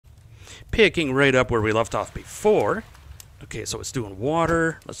picking right up where we left off before. Okay, so it's doing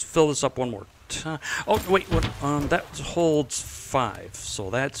water. Let's fill this up one more time. Oh, wait, what? That holds 5, so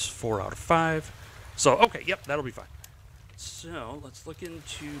that's 4 out of 5. So, okay, yep, that'll be fine. So, let's look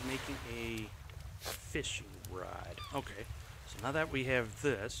into making a fishing rod. Okay, so now that we have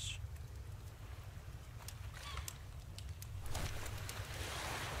this...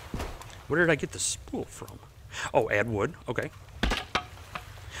 Where did I get the spool from? Oh, add wood. Okay.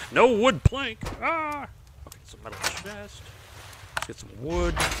 No wood plank. Ah! Okay, so metal chest. Let's get some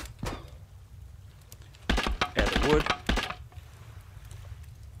wood. Add the wood.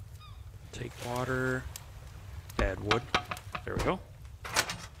 Take water. Add wood. There we go.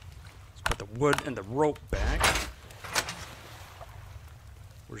 Let's put the wood and the rope back.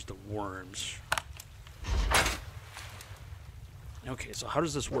 Where's the worms? Okay, so how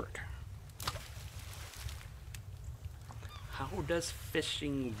does this work? How does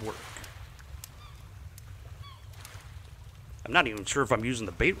fishing work? I'm not even sure if I'm using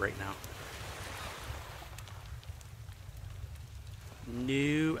the bait right now.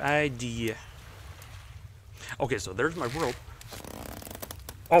 No idea. Okay, so there's my rope.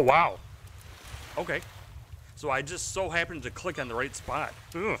 Oh, wow. Okay. So I just so happened to click on the right spot.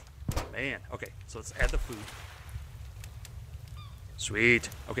 Ugh. Man. Okay, so let's add the food. Sweet.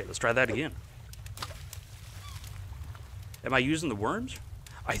 Okay, let's try that again. Am I using the worms?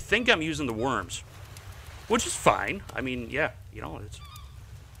 I think I'm using the worms, which is fine. I mean, yeah, you know, it's...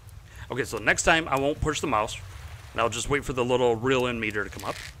 Okay, so next time I won't push the mouse, and I'll just wait for the little reel-in meter to come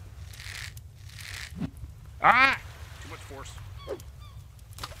up. Ah! Too much force.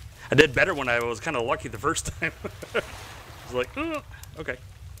 I did better when I was kind of lucky the first time. I was like, oh, okay.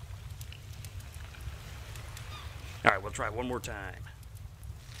 All right, we'll try one more time.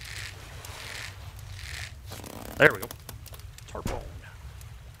 There we go. Tarpon.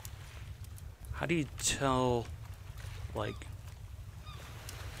 How do you tell, like,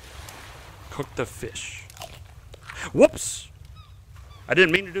 cook the fish? Whoops! I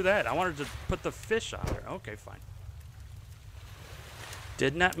didn't mean to do that. I wanted to put the fish on there. Okay, fine.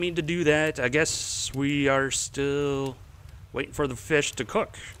 Did not mean to do that. I guess we are still waiting for the fish to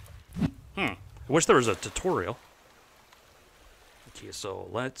cook. I wish there was a tutorial. Okay, so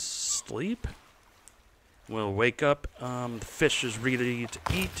let's sleep. We'll wake up. The fish is ready to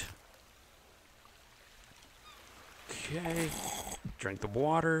eat. Okay. Drink the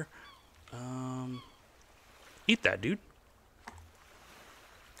water. Eat that, dude.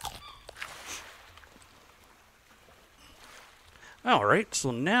 Alright,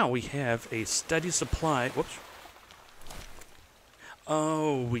 so now we have a steady supply. Whoops.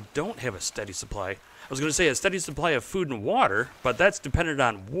 Oh, we don't have a steady supply. I was going to say a steady supply of food and water, but that's dependent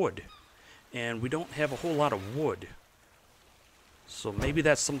on wood. And we don't have a whole lot of wood. So maybe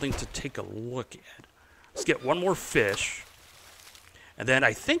that's something to take a look at. Let's get one more fish. And then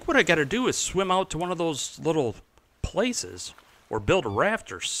I think what I got to do is swim out to one of those little places. Or build a raft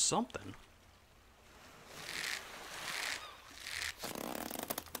or something.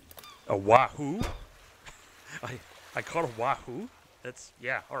 A wahoo? I caught a wahoo? That's,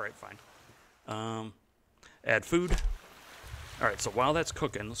 yeah, alright, fine. Add food. Alright, so while that's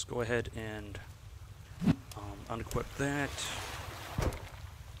cooking, let's go ahead and unequip that.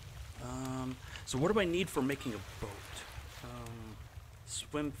 So what do I need for making a boat?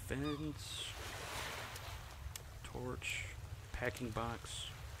 Swim fins, torch, packing box,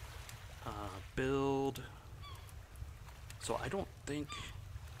 build. So I don't think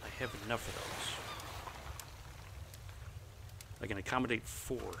I have enough of those. I can accommodate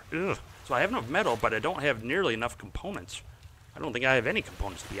 4. Ugh. So I have enough metal, but I don't have nearly enough components. I don't think I have any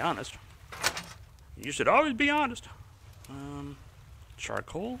components, to be honest. You should always be honest.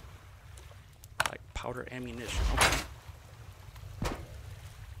 Charcoal. Like powder ammunition. Okay.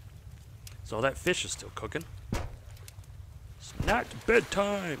 So that fish is still cooking. It's not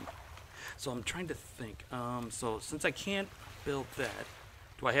bedtime. So I'm trying to think. So since I can't build that,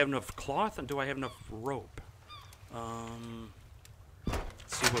 do I have enough cloth and do I have enough rope? Let's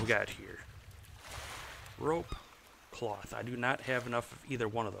see what we got here. Rope. Cloth. I do not have enough of either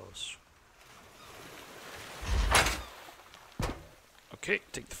one of those. Okay,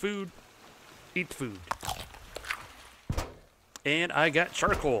 take the food. Eat food. And I got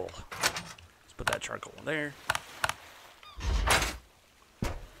charcoal. Let's put that charcoal in there.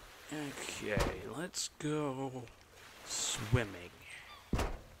 Okay, let's go swimming.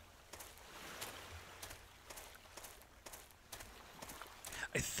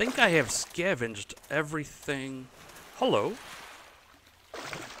 I think I have scavenged everything. Hello.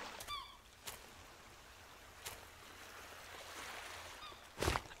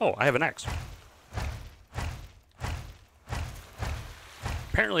 Oh, I have an axe.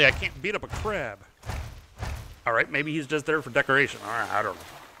 Apparently I can't beat up a crab. Alright, maybe he's just there for decoration. Alright, I don't know.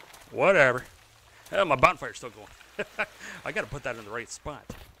 Whatever. Oh, my bonfire's still going. I gotta put that in the right spot.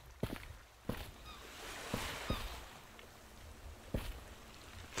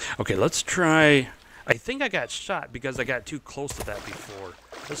 Okay, let's try... I think I got shot because I got too close to that before.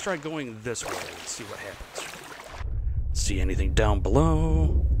 Let's try going this way and see what happens. See anything down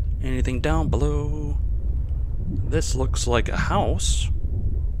below? Anything down below? This looks like a house.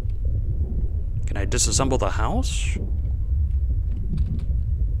 Can I disassemble the house?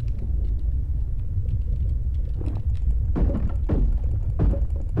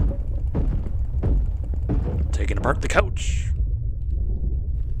 Taking apart the couch.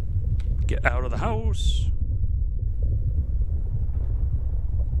 Get out of the house.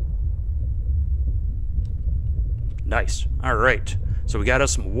 Nice. All right. So we got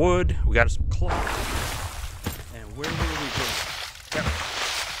us some wood. We got us some cloth. And where were we going?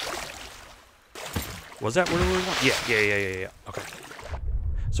 Was that where we were going? Yeah. Okay.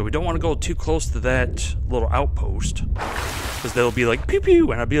 So we don't want to go too close to that little outpost. Because they'll be like, pew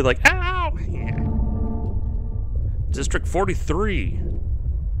pew. And I'll be like, ow. Yeah. District 43.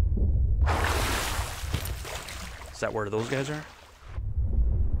 Is that where those guys are?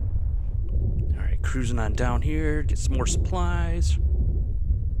 Alright, cruising on down here. Get some more supplies.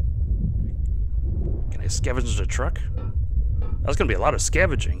 Can I scavenge the truck? That's going to be a lot of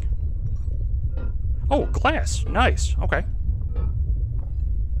scavenging. Oh, glass. Nice. Okay.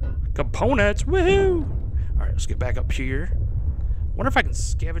 Components. Woohoo! Alright, let's get back up here. Wonder if I can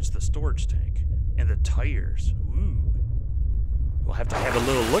scavenge the storage tank. And the tires. Ooh. We'll have to have a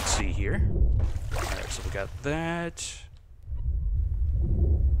little look-see here. Alright, so we got that.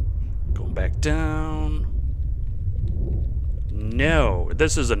 Going back down. No.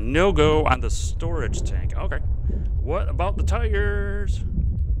 This is a no-go on the storage tank. Okay. What about the tires?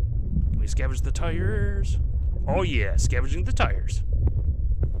 Can we scavenge the tires? Oh yeah, scavenging the tires.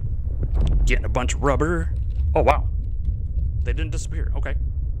 Getting a bunch of rubber. Oh wow. They didn't disappear. Okay.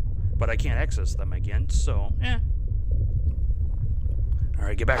 But I can't access them again, so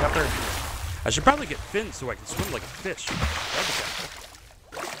Alright, get back up there. I should probably get fins so I can swim like a fish. That'd be kind of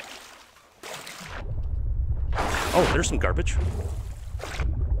cool. Oh, there's some garbage.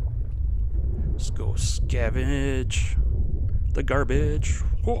 Let's go scavenge the garbage.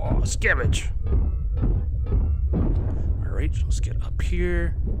 Whoa, scavenge. Alright, let's get up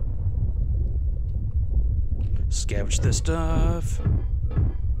here. Scavenge this stuff.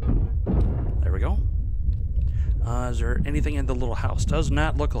 There we go. Is there anything in the little house? Does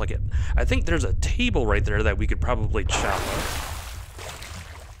not look like it. I think there's a table right there that we could probably chop up.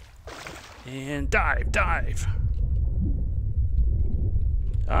 And dive.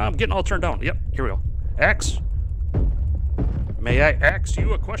 I'm getting all turned down. Yep, here we go. Axe. May I ask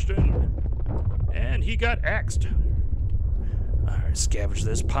you a question? And he got axed. Alright, scavenge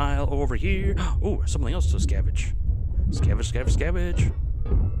this pile over here. Oh, something else to scavenge. Scavenge.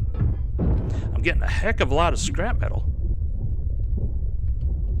 I'm getting a heck of a lot of scrap metal.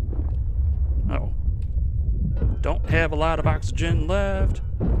 Uh-oh. Don't have a lot of oxygen left.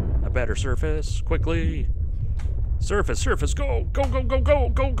 I better surface quickly. Surface, go. Go.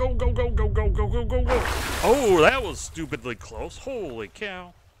 Oh, that was stupidly close. Holy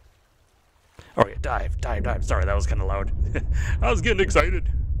cow. Oh yeah, dive. Sorry, that was kind of loud. I was getting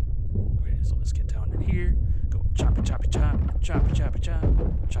excited. Okay, so let's get down in here. Go choppy chop.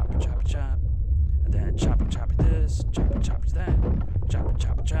 And then choppy this, choppy that,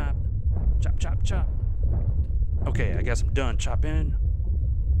 chop. Okay, I guess I'm done chopping.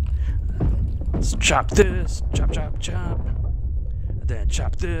 Let's chop this, chop. And then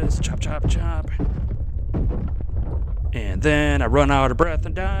chop this, chop. And then I run out of breath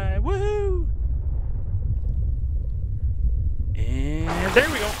and die. Woohoo! And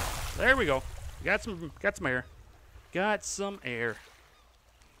there we go. Got some air. Got some air.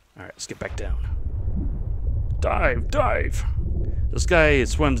 Alright, let's get back down. Dive. This guy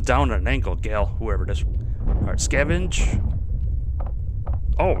swims down at an ankle, gal, whoever it is. Alright, scavenge.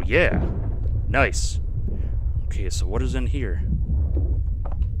 Oh, yeah. Nice. Okay, so what is in here?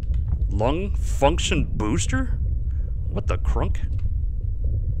 Lung function booster? What the crunk?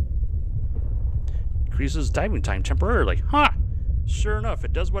 Increases diving time temporarily. Huh! Sure enough,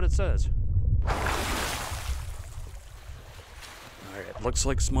 it does what it says. Alright, looks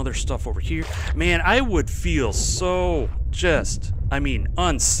like some other stuff over here. Man, I would feel so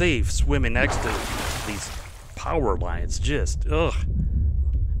unsafe swimming next to these power lines. Just, ugh.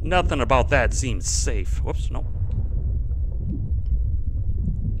 Nothing about that seems safe. Whoops, no.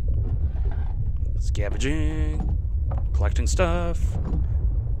 Scavenging. Collecting stuff.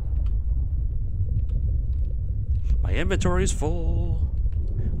 My inventory's full.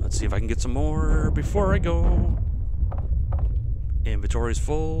 Let's see if I can get some more before I go. Inventory's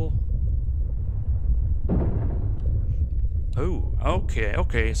full. Oh,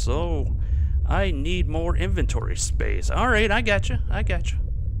 okay, so I need more inventory space. Alright, I got you.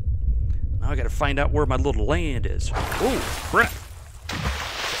 Now I gotta find out where my little land is. Oh, crap.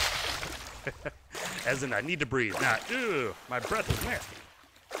 As in, I need to breathe. Now, ew, my breath is nasty.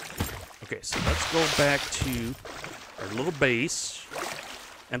 Okay, so let's go back to our little base.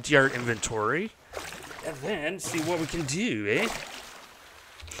 Empty our inventory. And then see what we can do, eh?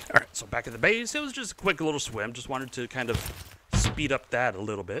 Alright, so back at the base. It was just a quick little swim. Just wanted to kind of speed up that a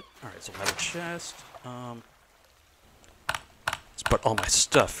little bit. Alright, so metal chest. Let's put all my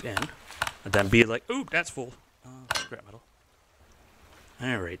stuff in. And then be like, ooh, that's full. Scrap metal.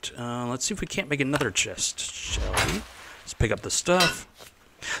 Alright, let's see if we can't make another chest, shall we? Let's pick up the stuff.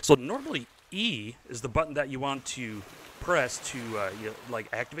 So normally E is the button that you want to press to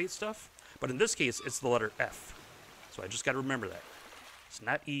like activate stuff. But in this case, it's the letter F. So I just got to remember that. It's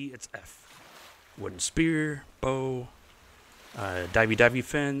not E, it's F. Wooden spear, bow, divey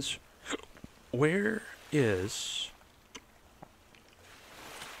fins. Where is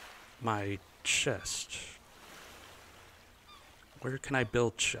my chest? Where can I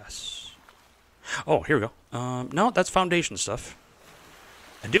build chests? Oh, here we go. No, that's foundation stuff.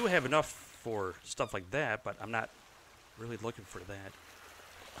 I do have enough for stuff like that, but I'm not really looking for that.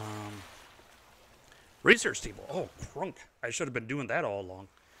 Research table. Oh, crunk. I should have been doing that all along.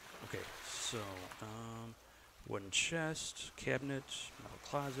 Okay, so, wooden chest, cabinet, metal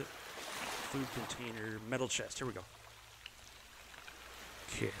closet, food container, metal chest. Here we go.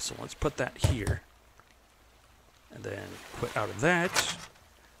 Okay, so let's put that here. And then quit out of that.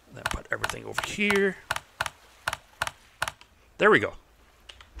 And then put everything over here. There we go.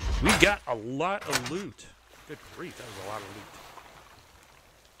 We got a lot of loot. Good grief, that was a lot of loot.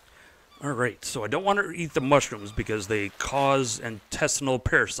 Alright, so I don't want to eat the mushrooms because they cause intestinal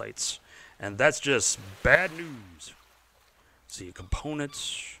parasites. And that's just bad news. Let's see,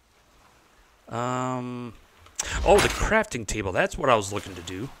 components. Oh, the crafting table. That's what I was looking to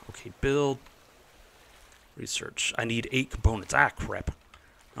do. Okay, build. Research. I need 8 components. Ah, crap.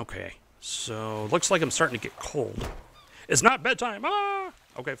 Okay, so looks like I'm starting to get cold. It's not bedtime. Ah!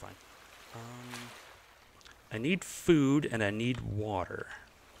 Okay, fine. I need food and I need water.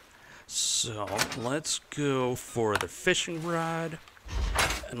 So let's go for the fishing rod.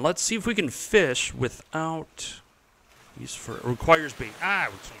 And let's see if we can fish without use for it requires bait. Ah,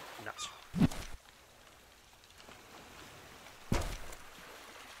 we can't. Nuts.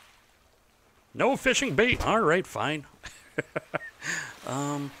 No fishing bait. All right, fine.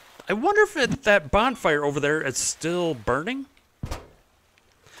 I wonder if that bonfire over there is still burning,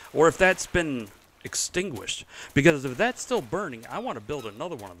 or if that's been extinguished. Because if that's still burning, I want to build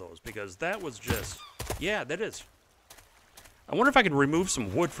another one of those because that was just, yeah, that is. I wonder if I can remove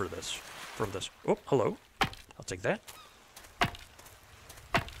some wood for this, from this. Oh, hello. I'll take that.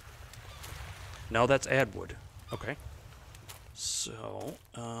 No, that's add wood. Okay. So,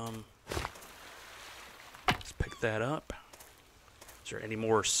 let's pick that up. Is there any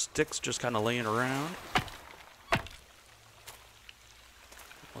more sticks just kind of laying around?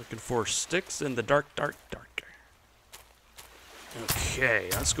 Looking for sticks in the dark. Okay,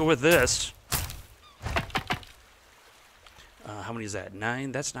 let's go with this. How many is that?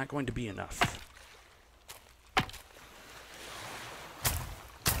 9? That's not going to be enough.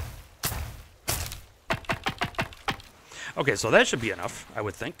 Okay, so that should be enough, I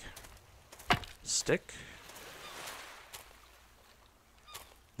would think. Stick.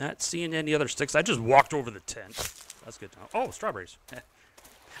 Not seeing any other sticks. I just walked over the tent. That's good to know. Oh, strawberries.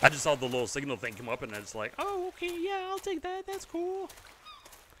 I just saw the little signal thing come up, and it's like, oh, okay, yeah, I'll take that. That's cool.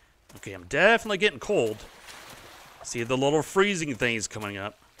 Okay, I'm definitely getting cold. See the little freezing things coming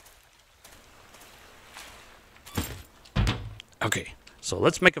up. Okay, so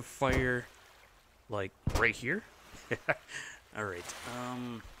let's make a fire, like, right here. All right.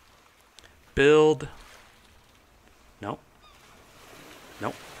 Build. Nope.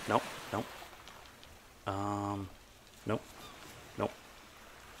 Nope. Nope. Nope. Nope. Nope.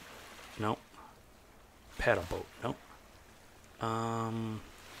 Nope. Paddle boat. Nope.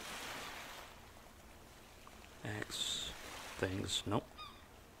 X things. Nope.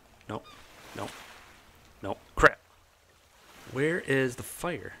 Nope. Nope. Nope. Crap. Where is the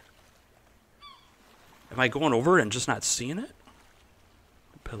fire? Am I going over and just not seeing it?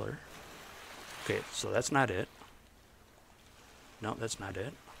 Pillar. Okay, so that's not it. No, that's not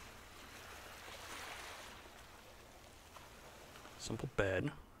it. Simple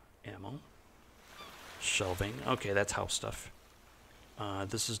bed. Ammo. Shelving. Okay, that's house stuff.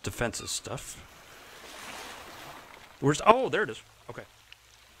 This is defensive stuff. Where's... Oh, there it is. Okay.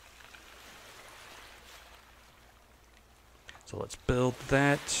 So let's build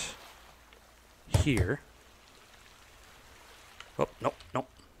that here. Oh, nope, nope.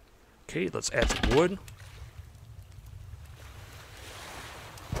 Okay, let's add some wood.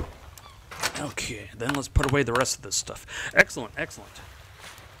 Okay, then let's put away the rest of this stuff. Excellent, excellent.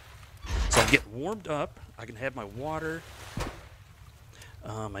 So I'm getting warmed up. I can have my water.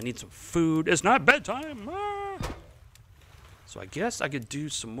 I need some food. It's not bedtime. Ah! So I guess I could do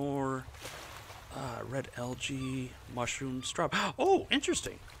some more red algae, mushroom, straw. Oh,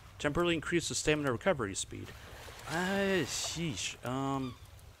 interesting. Temporarily increase the stamina recovery speed. Sheesh.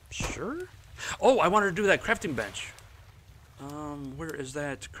 Sure? Oh, I wanted to do that crafting bench. Where is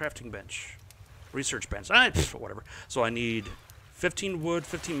that crafting bench? Research bench. Whatever. So I need 15 wood,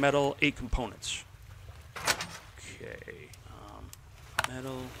 15 metal, 8 components. Okay.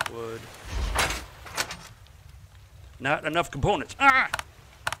 Metal, wood. Not enough components. Ah!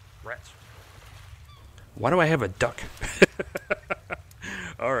 Rats. Why do I have a duck?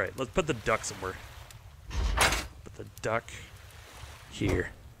 Alright, let's put the duck somewhere. Put the duck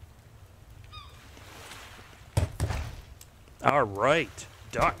here. Alright,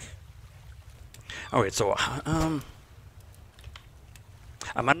 duck. Alright, so I'm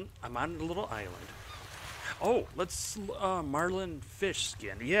on a little island. Oh, let's marlin fish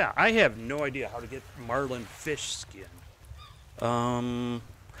skin. Yeah, I have no idea how to get marlin fish skin.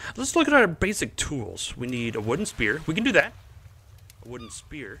 Let's look at our basic tools. We need a wooden spear. We can do that. A wooden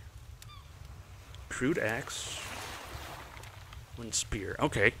spear. Crude axe. Wooden spear.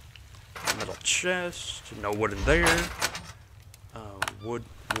 Okay. Metal chest. No wood in there. Wood.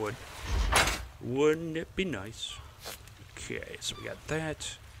 Wouldn't it be nice? Okay, so we got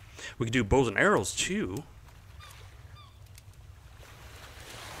that. We can do bows and arrows too.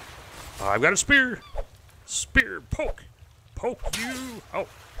 I've got a spear. Spear, poke. Poke you. Oh,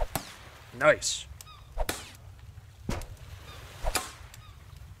 nice.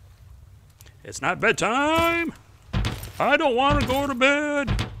 It's not bedtime. I don't want to go to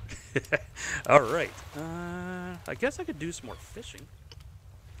bed. All right. I guess I could do some more fishing.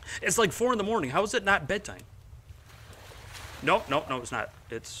 It's like 4 in the morning. How is it not bedtime? No, it's not.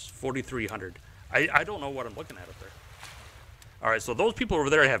 It's 4,300. I don't know what I'm looking at up there. All right, so those people over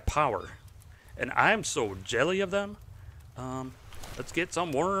there have power, and I'm so jelly of them. Let's get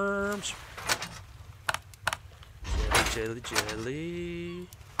some worms. Jelly.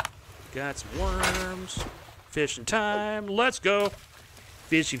 Got some worms. Fishing time. Let's go.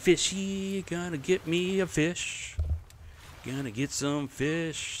 Fishy. Gonna get me a fish. Gonna get some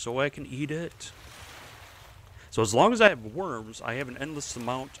fish so I can eat it. So as long as I have worms, I have an endless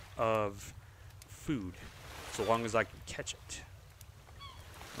amount of food. So long as I can catch it.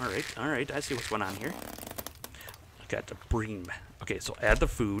 Alright, I see what's going on here. I got the bream. Okay, so add the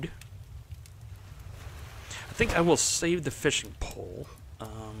food. I think I will save the fishing pole.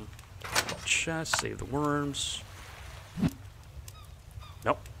 Chest, save the worms.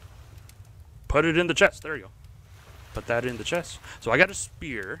 Nope. Put it in the chest. There you go. Put that in the chest. So I got a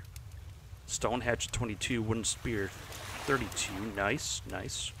spear. Stone hatchet 22, wooden spear 32. Nice.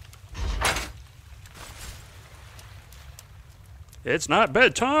 It's not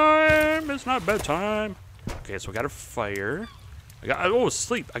bedtime. Okay, so I got a fire.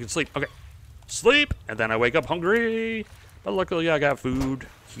 Sleep. I can sleep. Okay. Sleep, and then I wake up hungry. But luckily I got food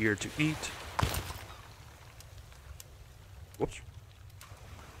here to eat. Whoops.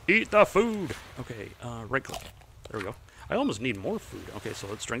 Eat the food. Okay, right click. There we go. I almost need more food. Okay, so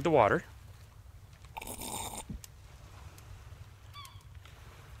let's drink the water.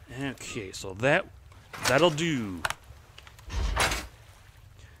 Okay, so that'll do.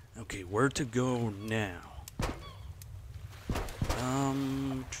 Okay, where to go now?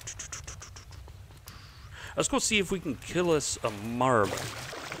 Let's go see if we can kill us a marlin.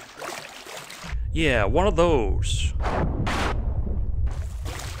 Yeah, one of those.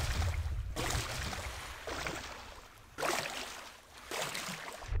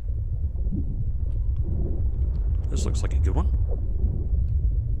 This looks like a good one.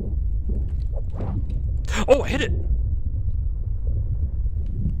 Oh, hit it!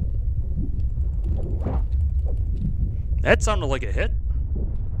 That sounded like a hit.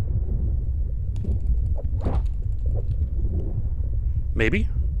 Maybe.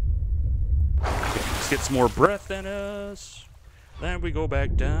 Okay, let's get some more breath in us. Then we go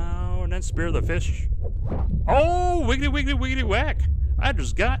back down and spear the fish. Oh, wiggity whack. I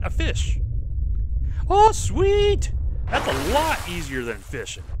just got a fish. Oh, sweet. That's a lot easier than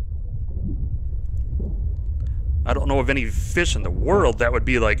fishing. I don't know of any fish in the world that would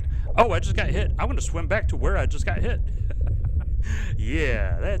be like, oh, I just got hit. I'm going to swim back to where I just got hit.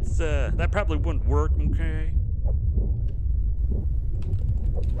 Yeah, that probably wouldn't work, okay?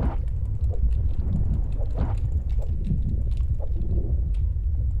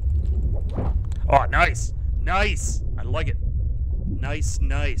 Oh, nice. Nice. I like it. Nice,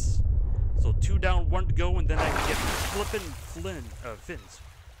 nice. So 2 down, 1 to go, and then I can get flippin' fins.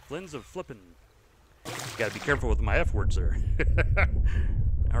 Flins of flippin'. Gotta be careful with my F words there.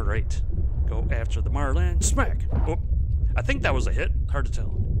 Alright. Go after the marlin. Smack! Oh, I think that was a hit. Hard to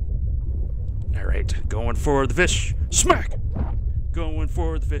tell. Alright. Going for the fish. Smack! Going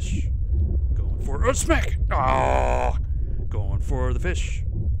for the fish. Going for... Oh, smack! Oh! Going for the fish.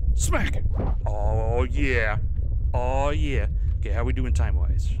 Smack! Oh, yeah. Oh, yeah. Okay, how we doing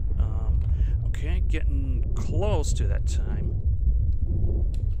time-wise? Okay, getting close to that time.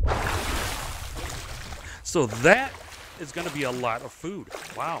 So that is going to be a lot of food.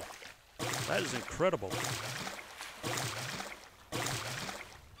 Wow. That is incredible.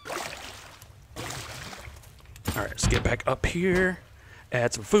 All right, let's get back up here.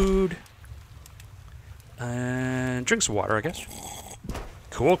 Add some food. And drink some water, I guess.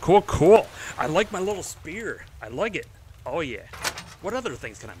 Cool, cool, cool. I like my little spear. I like it. Oh, yeah. What other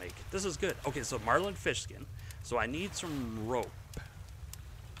things can I make? This is good. Okay, so marlin fish skin. So I need some rope.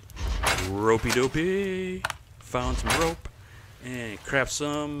 Ropey-dopey. Found some rope. And craft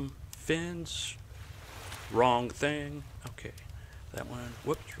some fins. Wrong thing. Okay. That one.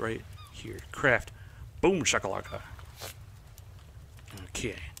 Whoops, right here. Craft. Boom shakalaka.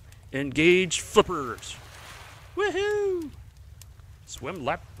 Okay. Engage flippers. Woohoo! Swim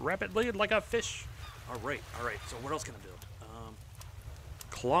rapidly like a fish. Alright, alright. So what else can I build?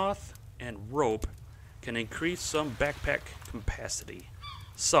 Cloth and rope can increase some backpack capacity.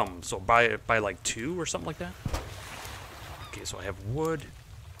 Some. So by like 2 or something like that. Okay, so I have wood.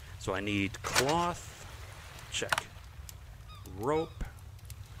 So I need cloth. Check. Rope.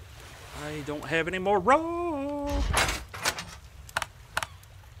 I don't have any more rope.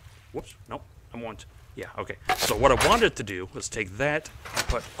 Whoops. Nope. I want... Yeah, okay. So what I wanted to do was take that and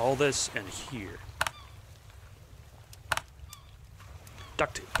put all this in here.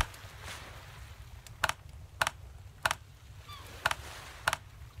 Duct tape.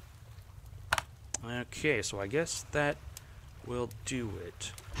 Okay, so I guess that will do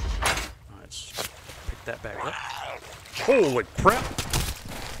it. Let's pick that back up. Holy crap!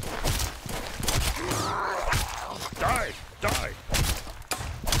 Die! Die!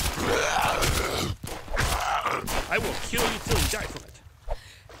 I will kill you till you die from it.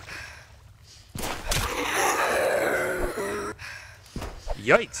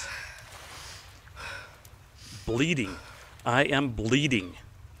 Yikes. Bleeding. I am bleeding.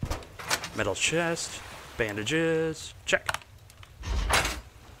 Metal chest. Bandages. Check.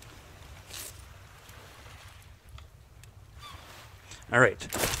 Alright.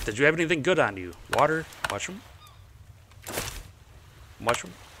 Did you have anything good on you? Water? Mushroom?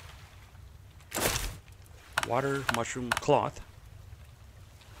 Mushroom? Water, mushroom, cloth.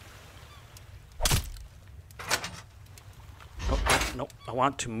 Nope, nope, nope. I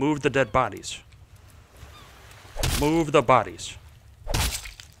want to move the dead bodies. Move the bodies.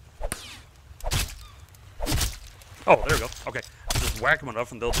 Oh, there we go. Okay. Just whack them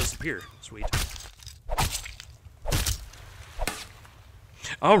enough and they'll disappear. Sweet.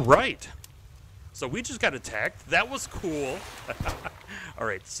 All right. So we just got attacked. That was cool. All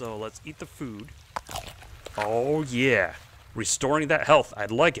right, so let's eat the food. Oh, yeah. Restoring that health. I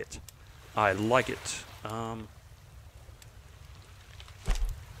like it. I like it.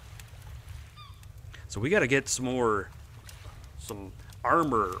 So we got to get some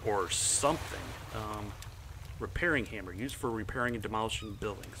armor or something. Repairing hammer. Used for repairing and demolishing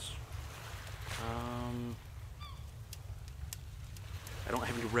buildings. I don't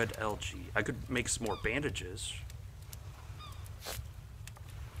have any red algae. I could make some more bandages.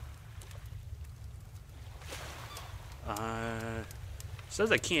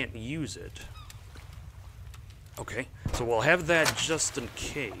 Says I can't use it. Okay, so we'll have that just in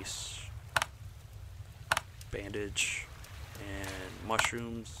case. Bandage and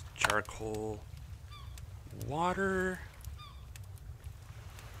mushrooms, charcoal, water.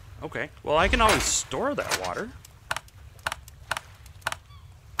 Okay, well I can always store that water.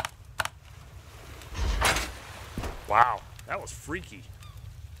 Wow, that was freaky.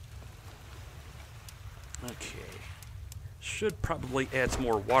 Okay. Should probably add some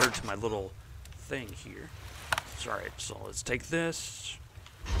more water to my little thing here. Alright, so let's take this.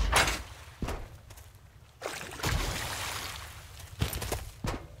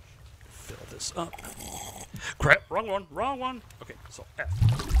 this up. Crap, wrong one, wrong one. Okay, so F.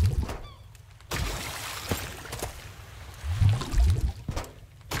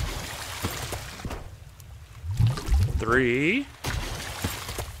 Three,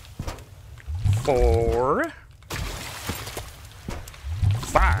 4,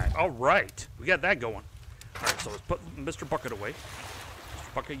 5. All right, we got that going. All right, so let's put Mr. Bucket away.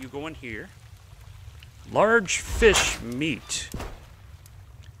 Mr. Bucket, you go in here. Large fish meat.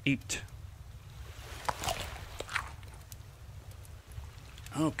 Eat.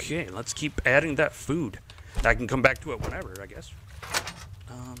 Okay, let's keep adding that food. I can come back to it whenever, I guess.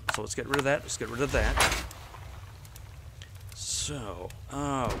 So let's get rid of that. Let's get rid of that. So,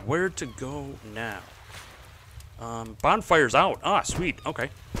 where to go now? Bonfire's out. Ah, sweet. Okay.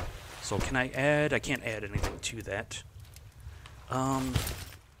 So can I add? I can't add anything to that.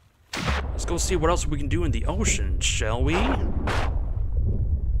 Let's go see what else we can do in the ocean, shall we?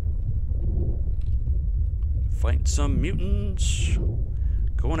 Fight some mutants.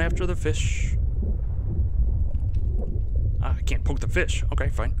 Going after the fish. Ah, I can't poke the fish. Okay,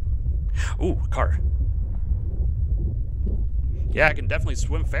 fine. Ooh, car. Yeah, I can definitely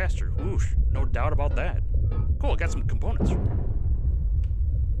swim faster. Ooh, no doubt about that. Cool, got some components.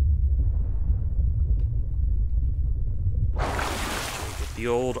 Get the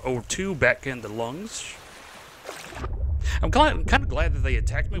old O2 back in the lungs. I'm kind of glad that they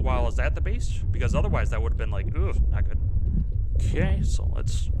attacked me while I was at the base, because otherwise that would have been like, ugh, not good. Okay, so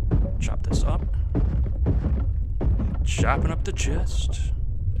let's chop this up. Chopping up the chest.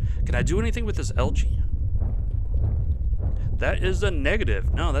 Can I do anything with this algae? That is a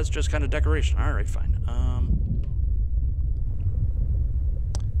negative. No, that's just kind of decoration. All right, fine.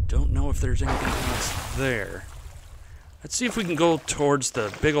 Don't know if there's anything else there. Let's see if we can go towards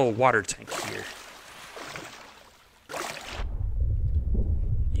the big old water tank here.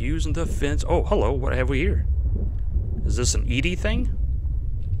 Using the fence. Oh, hello. What have we here? Is this an Edie thing?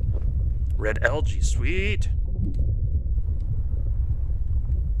 Red algae. Sweet.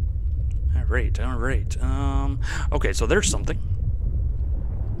 All right. All right. Okay, so there's something.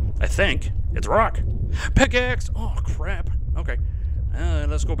 I think. It's rock. Pickaxe. Oh, crap. Okay.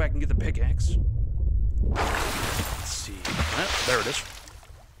 Let's go back and get the pickaxe. Let's see. There it is.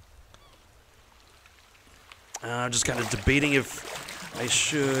 Just kind of debating if I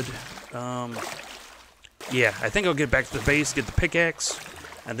should. Yeah, I think I'll get back to the base, get the pickaxe,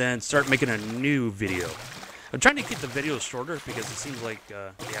 and then start making a new video. I'm trying to keep the videos shorter because it seems like,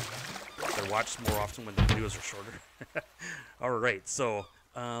 yeah, they're watched more often when the videos are shorter. All right, so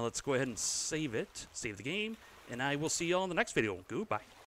let's go ahead and save it, save the game, and I will see you all in the next video. Goodbye.